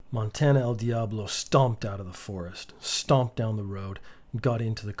Montana El Diablo stomped out of the forest, stomped down the road, and got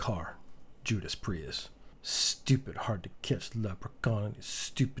into the car. Judas Prius. Stupid hard-to-catch leprechaun and his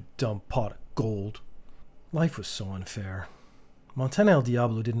stupid dumb pot of gold. Life was so unfair. Montana El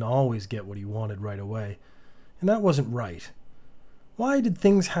Diablo didn't always get what he wanted right away, and that wasn't right. Why did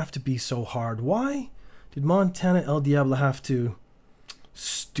things have to be so hard? Why did Montana El Diablo have to...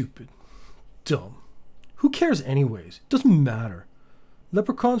 Stupid. Dumb. Who cares anyways? Doesn't matter.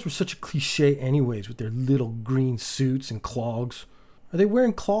 Leprechauns were such a cliche anyways with their little green suits and clogs. Are they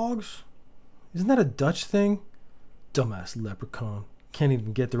wearing clogs? Isn't that a Dutch thing? Dumbass leprechaun. Can't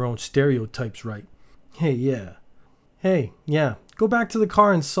even get their own stereotypes right. Hey, yeah. Go back to the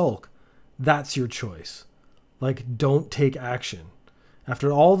car and sulk. That's your choice. Like, don't take action.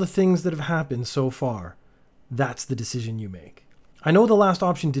 After all the things that have happened so far, that's the decision you make. I know the last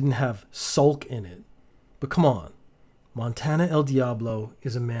option didn't have sulk in it, but come on. Montana El Diablo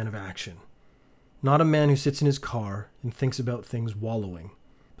is a man of action. Not a man who sits in his car and thinks about things wallowing.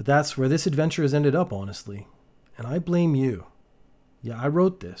 But that's where this adventure has ended up, honestly. And I blame you. Yeah, I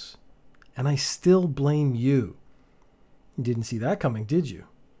wrote this. And I still blame you. You didn't see that coming, did you?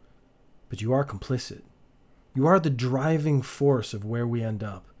 But you are complicit. You are the driving force of where we end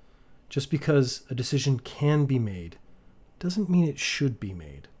up. Just because a decision can be made doesn't mean it should be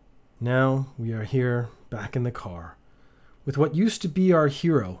made. Now we are here, back in the car, with what used to be our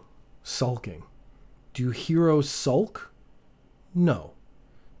hero, sulking. Do heroes sulk? No.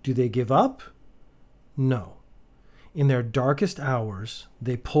 Do they give up? No. In their darkest hours,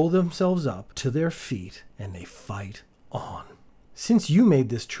 they pull themselves up to their feet and they fight on. Since you made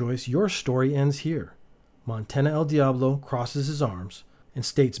this choice, your story ends here. Montana El Diablo crosses his arms and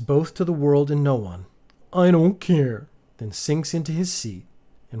states both to the world and no one, "I don't care," then sinks into his seat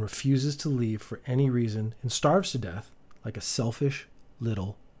and refuses to leave for any reason and starves to death like a selfish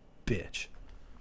little bitch.